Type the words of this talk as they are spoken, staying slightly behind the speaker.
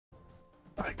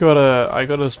I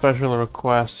got a special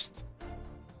request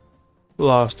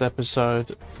last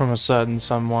episode from a certain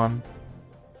someone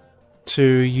to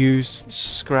use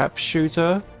scrap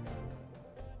shooter.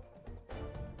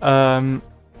 And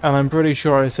I'm pretty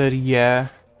sure I said yeah.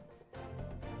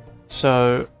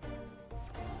 So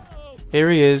here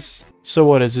he is. So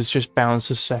what is this? Just balance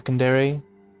as secondary?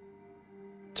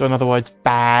 So in other words,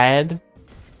 bad.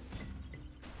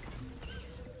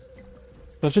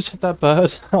 Did I just hit that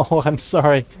bird? Oh, I'm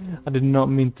sorry. I did not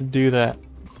mean to do that.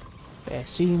 There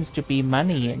seems to be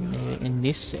money in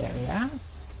this area.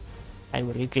 I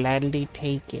will gladly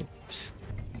take it.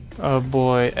 Oh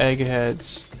boy,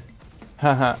 eggheads.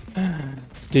 Haha.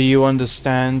 Do you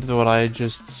understand what I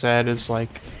just said is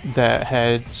like their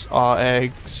heads are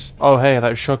eggs? Oh hey,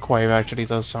 that shockwave actually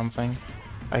does something.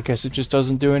 I guess it just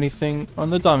doesn't do anything on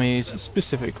the dummies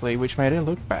specifically, which made it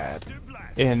look bad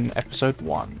in episode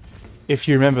 1. If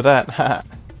you remember that.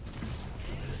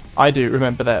 I do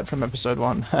remember that from episode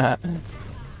 1.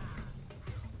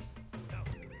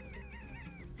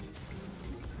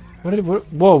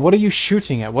 Whoa, what are you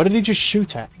shooting at? What did he just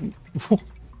shoot at?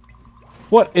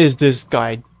 What is this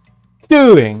guy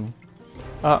doing?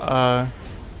 Uh-oh.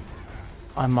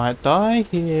 I might die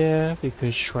here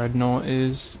because Shrednaut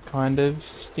is kind of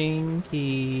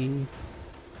stinky.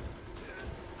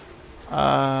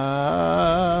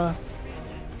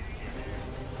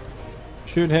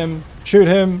 Shoot him! Shoot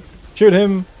him! Shoot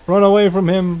him! Run away from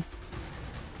him!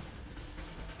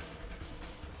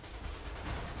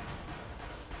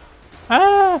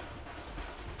 Ah!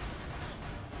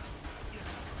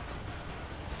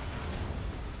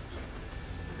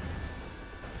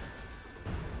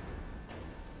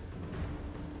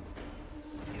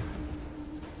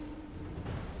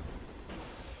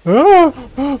 Ah!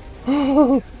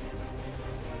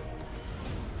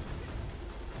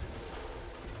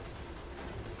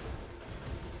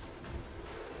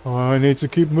 Oh, I need to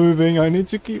keep moving. I need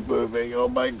to keep moving. Oh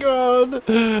my god.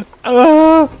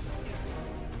 Ah!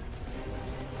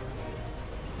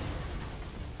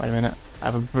 Wait a minute. I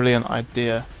have a brilliant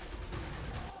idea.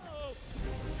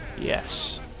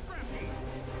 Yes.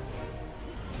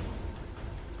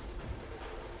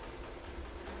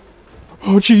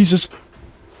 Oh Jesus.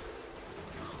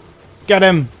 Get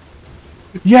him.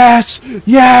 Yes!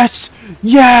 Yes!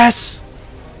 Yes!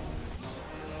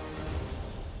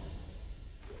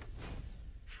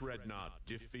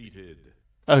 Defeated.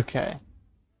 Okay.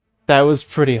 That was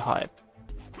pretty hype.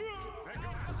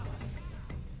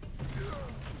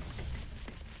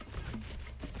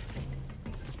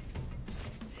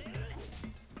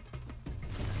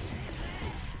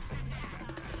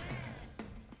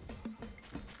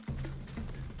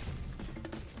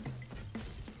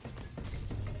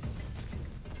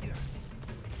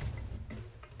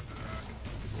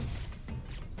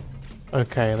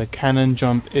 Okay, the cannon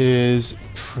jump is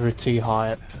pretty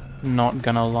hype. Not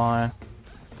gonna lie.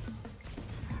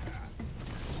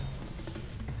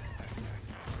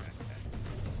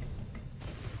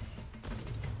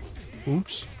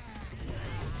 Oops.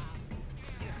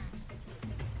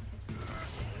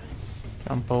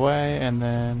 Jump away and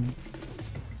then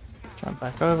jump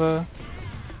back over.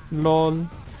 LOL.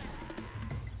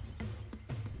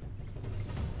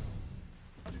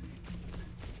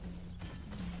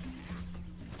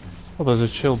 Oh, there's a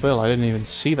Chill Bill. I didn't even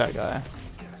see that guy.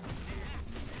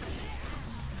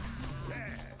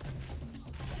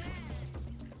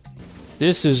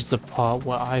 This is the part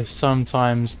where I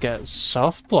sometimes get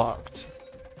soft blocked.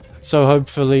 So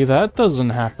hopefully that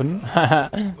doesn't happen.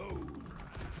 I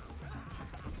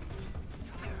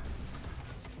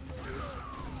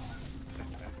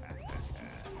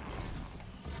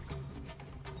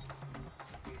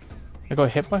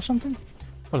got hit by something?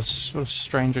 What a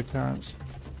strange occurrence.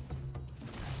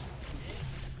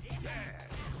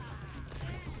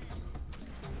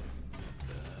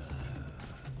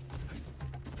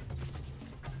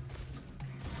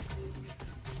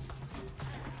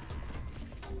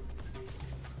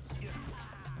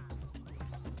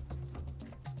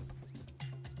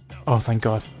 Oh, thank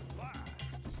God.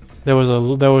 There was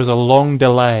a long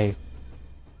delay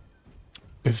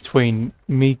between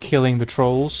me killing the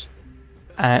trolls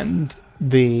and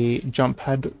the jump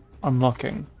pad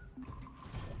unlocking.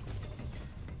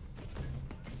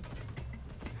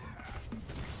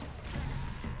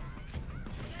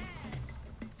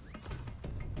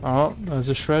 Oh, there's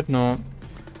a Shrednaut.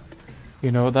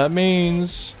 You know what that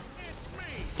means.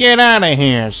 Get out of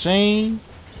here, see?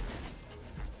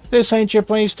 This ain't your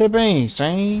place to be,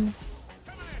 see?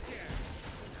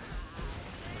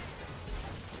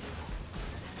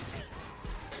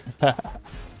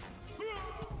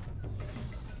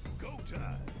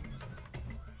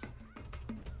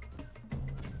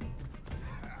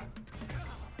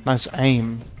 Nice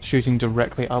aim, shooting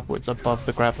directly upwards above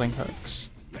the grappling hooks.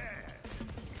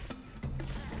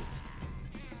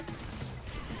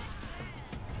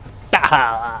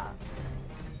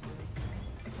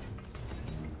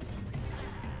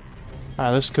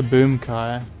 This Kaboom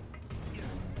Kai.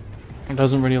 He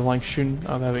doesn't really like shooting.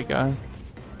 Oh, there we go.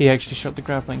 He actually shot the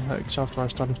grappling hooks after I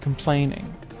started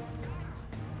complaining.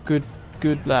 Good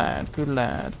lad, good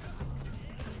lad.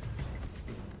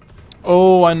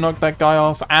 Oh, I knocked that guy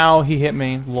off. Ow, he hit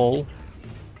me. Lol.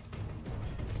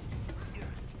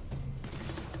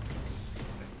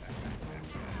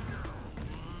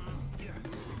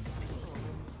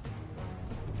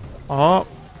 Oh.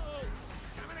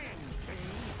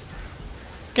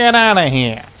 Get out of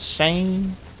here,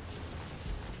 Shane.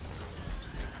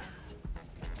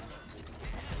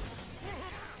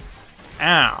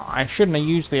 Ow, I shouldn't have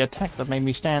used the attack that made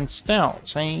me stand still,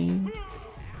 see?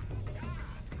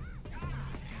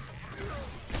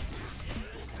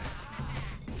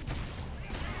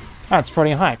 That's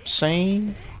pretty hype,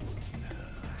 see?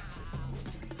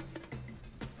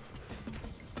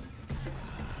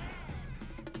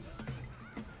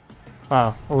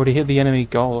 Wow, already hit the enemy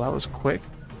goal, that was quick.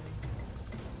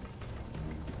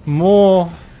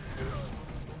 More!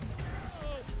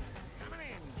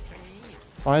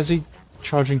 Why is he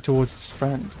charging towards his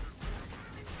friend?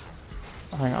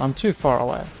 Hang on, I'm too far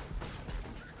away.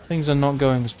 Things are not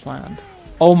going as planned.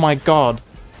 Oh my god!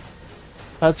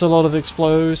 That's a lot of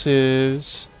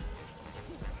explosives.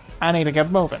 I need to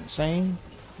get moving, see?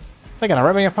 They're gonna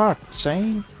rip me apart,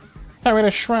 see? Tear me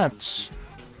to shreds.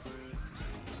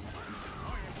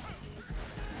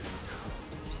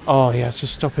 Oh, he has to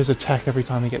stop his attack every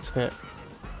time he gets hit.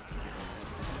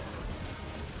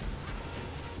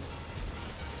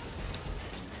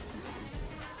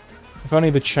 If only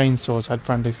the chainsaws had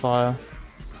friendly fire.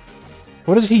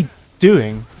 What is he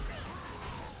doing?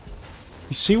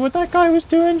 You see what that guy was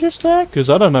doing just there? Because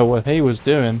I don't know what he was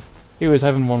doing. He was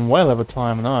having one whale of a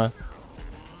time, no.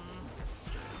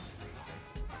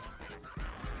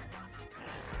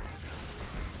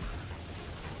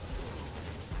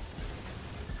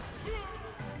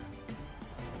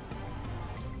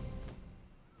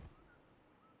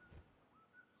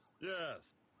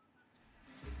 Yes.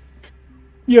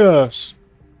 Yes.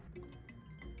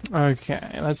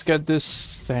 Okay, let's get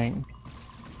this thing.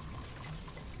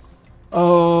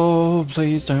 Oh,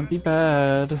 please don't be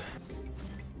bad.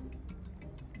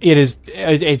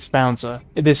 It's Bouncer.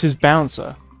 This is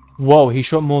Bouncer. Whoa, he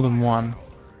shot more than one.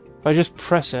 If I just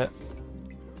press it.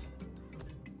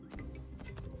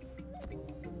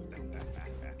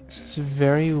 This is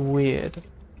very weird.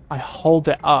 I hold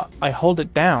it up. I hold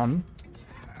it down.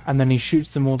 And then he shoots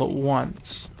them all at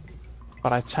once.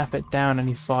 But I tap it down and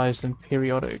he fires them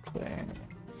periodically.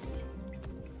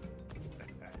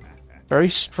 Very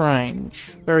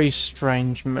strange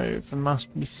move, it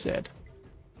must be said.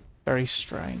 Very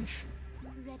strange.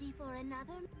 Ready for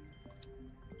another?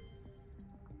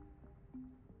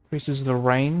 Increases the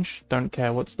range. Don't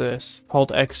care, what's this?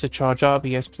 Hold X to charge up,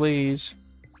 yes please.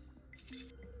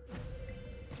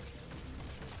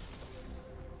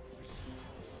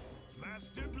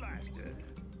 Master Blaster.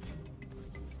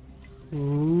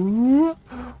 Ooh.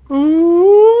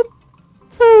 Ooh.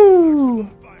 Ooh.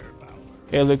 Firepower.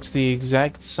 It looks the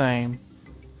exact same.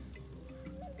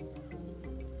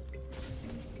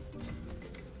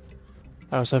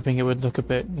 I was hoping it would look a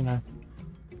bit, you know,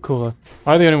 cooler.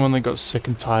 I'm the only one that got sick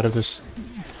and tired of this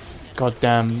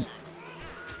goddamn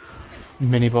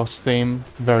mini-boss theme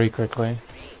very quickly.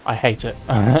 I hate it.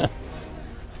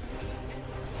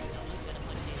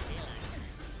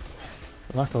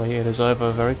 Luckily, it is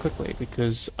over very quickly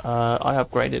because I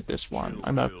upgraded this one.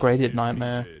 I'm upgraded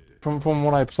Nightmare. From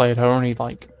what I played, her only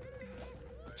like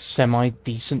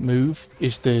semi-decent move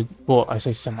is the, well, I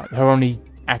say semi. Her only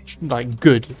like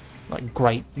good, like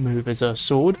great move is her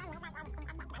sword.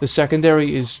 The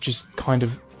secondary is just kind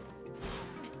of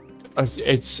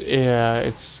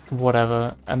it's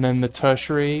whatever, and then the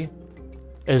tertiary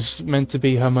is meant to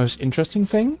be her most interesting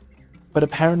thing, but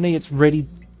apparently it's really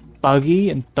buggy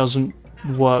and doesn't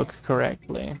work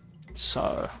correctly.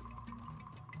 So,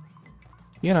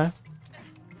 you know,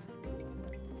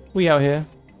 we out here.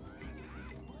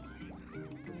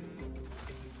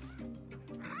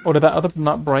 Or did that other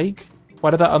nut break?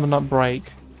 Why did that other nut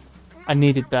break? I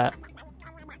needed that.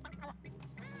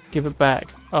 Give it back.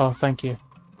 Oh, thank you.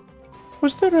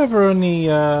 Was there ever any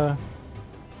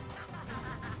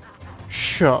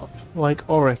shop like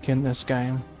Auric in this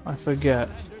game? I forget.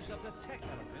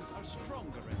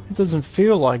 It doesn't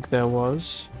feel like there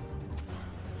was.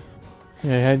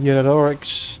 Yeah, you had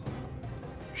Auric's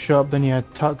shop, then you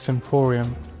had Tuck's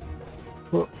Emporium.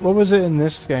 What was it in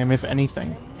this game, if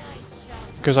anything?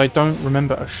 Because I don't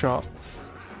remember a shot.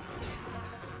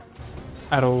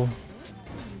 At all.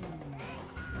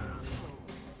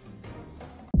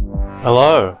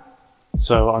 Hello.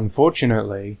 So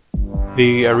unfortunately,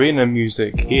 the arena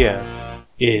music here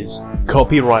is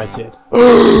copyrighted.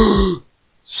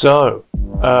 So,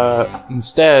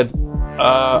 instead,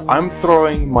 I'm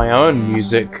throwing my own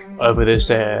music over this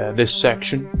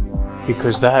section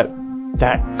because that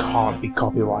can't be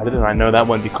copyrighted, and I know that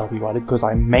won't be copyrighted because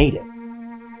I made it.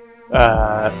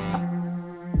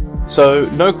 So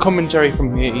no commentary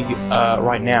from me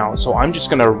right now. So I'm just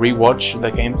gonna rewatch the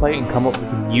gameplay and come up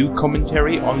with new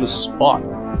commentary on the spot.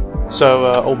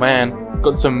 So, oh man,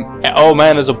 got some. Oh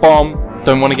man, there's a bomb.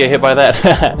 Don't want to get hit by that.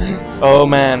 Oh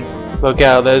man, look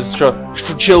out! There's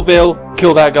Chill Bill.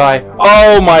 Kill that guy.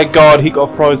 Oh my god, he got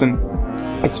frozen.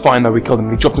 It's fine though. We killed him.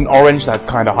 He dropped an orange. That's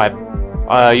kind of hype.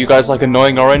 You guys like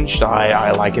annoying orange?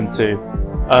 I like him too.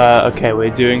 Okay, we're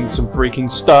doing some freaking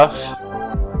stuff.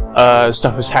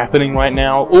 Stuff is happening right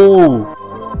now. Ooh!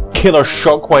 Killer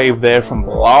shockwave there from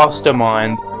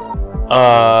Blastermind.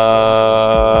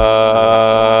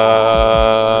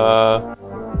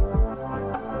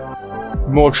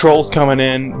 More trolls coming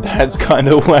in. That's kind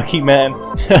of wacky, man.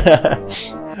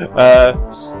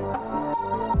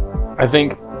 I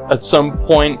think at some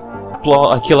point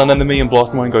I kill an enemy and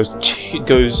Blastermind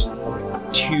goes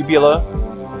tubular.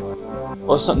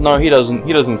 Or something. No, he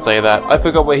doesn't say that. I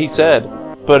forgot what he said.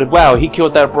 But wow, he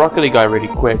killed that broccoli guy really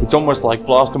quick. It's almost like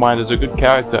Blastermind is a good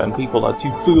character and people are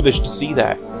too foolish to see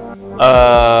that.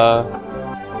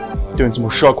 Doing some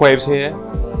more shockwaves here.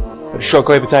 The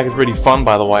shockwave attack is really fun,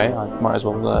 by the way. I might as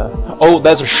well, Oh,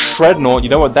 there's a Shrednaut. You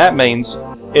know what that means?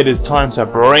 It is time to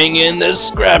bring in the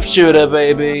scrap shooter,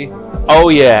 baby. Oh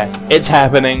yeah, it's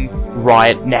happening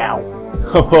right now.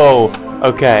 Oh,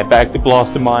 okay, back to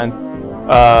Blastermind.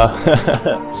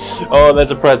 Oh,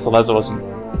 there's a pretzel. That's awesome.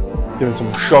 Doing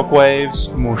some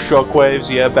shockwaves, more shockwaves,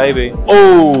 yeah, baby.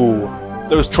 Oh,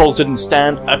 those trolls didn't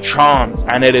stand a chance,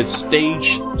 and it is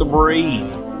stage 3,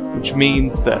 which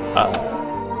means that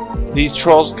these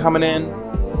trolls are coming in,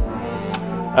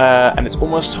 and it's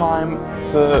almost time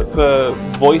for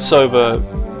voiceover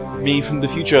me from the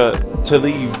future to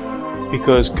leave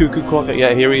because Cuckoo Clocker.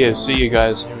 Yeah, here he is. See you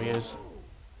guys. Here he is.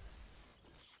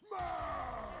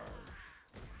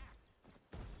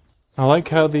 I like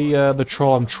how the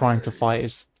troll I'm trying to fight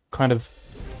is kind of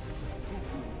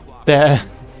there.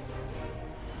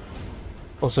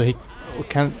 Also,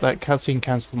 that cutscene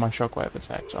cancelled my shockwave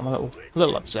attack, so I'm a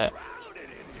little upset.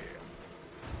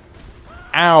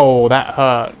 Ow, that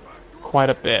hurt quite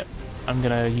a bit. I'm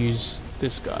gonna use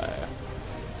this guy.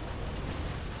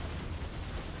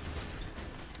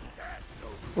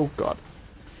 Oh god.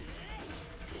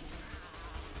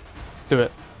 Do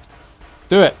it.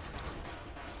 Do it!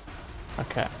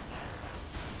 Okay.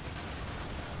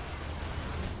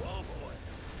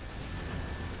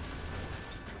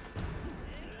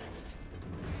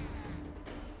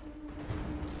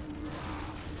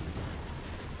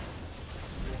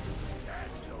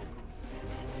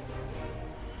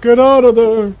 Get out of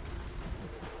there!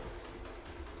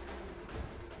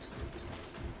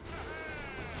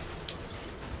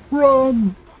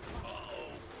 Run!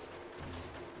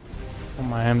 Oh,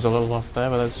 my aim's a little off there,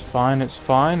 but that's fine, it's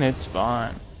fine, it's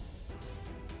fine.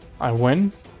 I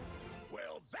win?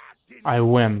 I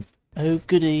win. Oh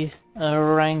goody, a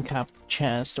rank up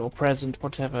chest or present,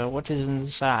 whatever. What is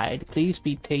inside? Please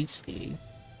be tasty.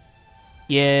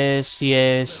 Yes,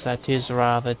 yes, that is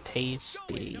rather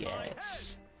tasty,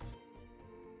 yes.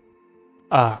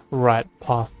 Ah, right,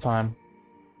 path time.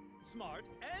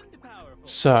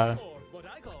 So,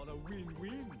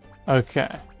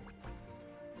 okay.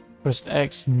 Press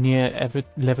X near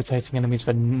levitating enemies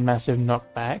for massive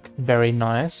knockback. Very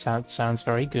nice. Sounds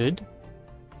very good.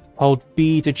 Hold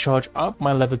B to charge up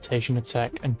my levitation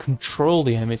attack and control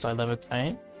the enemies I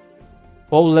levitate.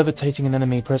 While levitating an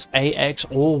enemy, press AX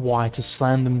or Y to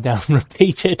slam them down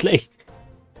repeatedly.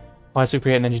 Y to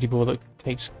create an energy ball that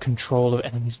takes control of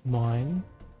enemies' mind.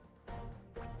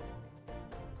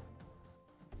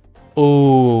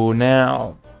 Oh,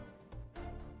 now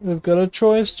we've got a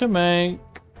choice to make.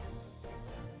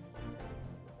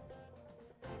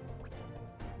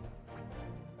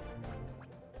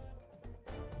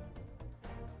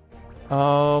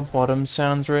 Oh, bottom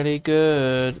sounds really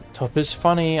good. Top is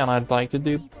funny, and I'd like to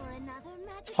do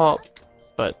top,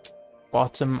 but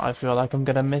bottom, I feel like I'm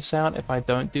gonna miss out if I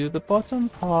don't do the bottom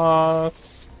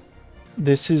path.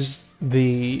 this is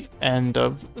the end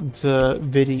of the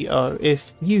video.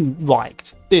 If you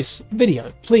liked this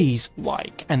video, please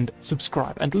like and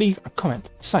subscribe and leave a comment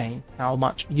saying how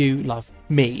much you love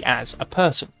me as a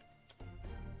person.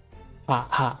 Ha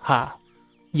ha ha.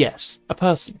 Yes, a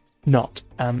person, not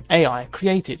an AI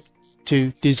created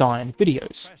to design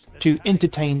videos to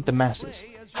entertain the masses.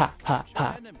 Ha ha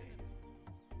ha.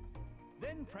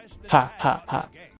 Ha ha ha.